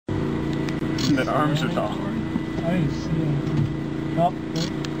that arms are tall. I didn't see him. Up.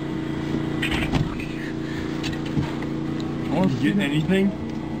 Did you get anything?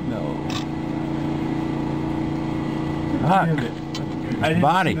 No. Ah. I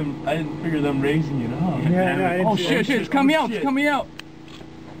didn't figure them raising it up. Yeah, Oh shit, it's coming out, it's coming out.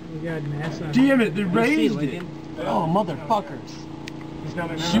 We got NASA. Damn it, they raised it. Oh, motherfuckers.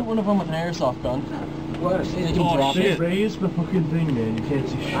 Shoot one of them with an airsoft gun. What? They can drop it. Raise the fucking thing, man. You can't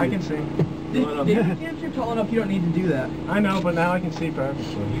see shit. I can see. If you're tall enough, you don't need to do that. I know, but now I can see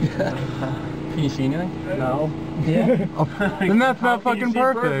perfectly. Can you see anything? No. Yeah. Then that's not fucking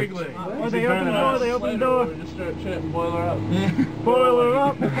perfect. Oh, they open the door, they open the door. Just start shit and boil her up. Boil her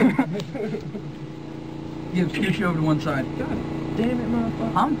up. Yeah, scoot you over to one side. God damn it,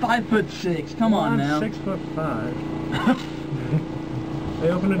 motherfucker. I'm 5'6". Come on now. I'm 6'5". They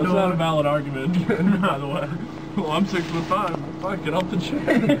open the door. That's not a valid argument, by the way. Well, I'm 6'5". Fuck, get off the chair.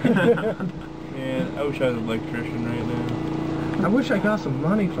 Man, I wish I was an electrician right now. I wish I got some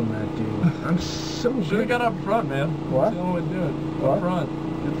money from that dude. I'm so good. Should've got up front, man. What? That's the only way to do it. What? Up front.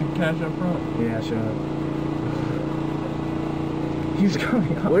 Get the cash up front. Yeah, shut up. He's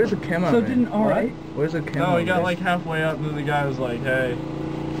coming up. Where's the camera? So didn't alright? Where's the camera? No, he got like halfway up, and then the guy was like, "Hey,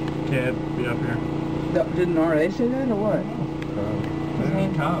 can't be up here." Didn't RA say that or what?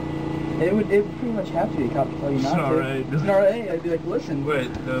 He's a cop. It would pretty much have to be a cop to tell you not to. Alright. It's an RA. I'd be like, listen.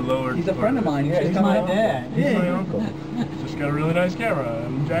 Wait, the lower. He's a friend of mine. Yeah, he's my dad. He's my uncle. Just got a really nice camera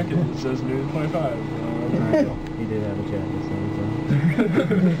and jacket that says new 25. He did have a jacket, so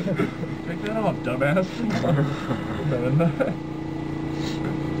Pick that off, dumbass.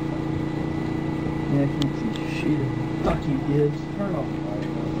 Yeah, I can't see shit. Fuck you, kids. Turn off the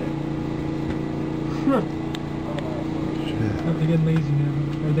light. If they get lazy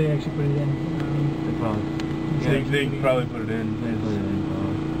now, or they actually put it in. They probably put it in.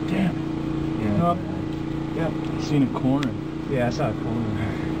 Damn. Yeah. Oh. Yep. Seen a corner. Yeah, I saw a corner.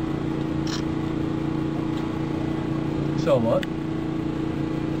 So what?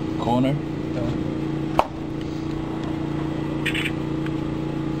 Corner.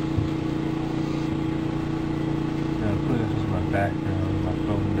 This is my background, my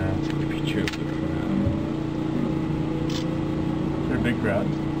phone down. It's a picture of the crowd. Is there a big crowd?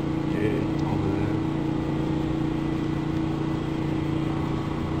 Yeah, over there.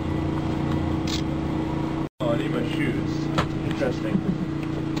 Oh, I need my shoes. Interesting.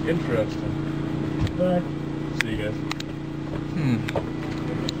 Interesting. But See you guys.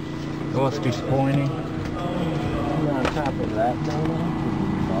 What's disappointing? And on top of that,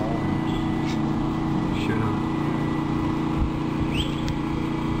 Shut up.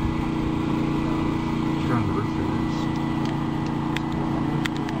 Trying to look for this.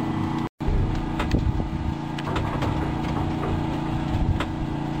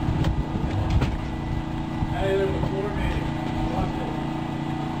 hey, there's a floor meeting. Watch it.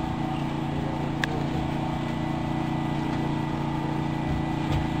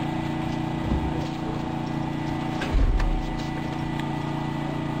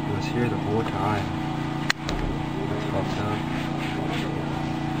 It was here the whole time. That's fucked up.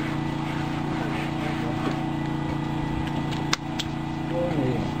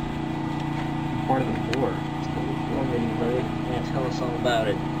 Part of the floor. Yeah, tell us all about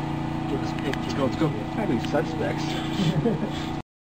it. Give us pictures. Let's go. Probably suspects.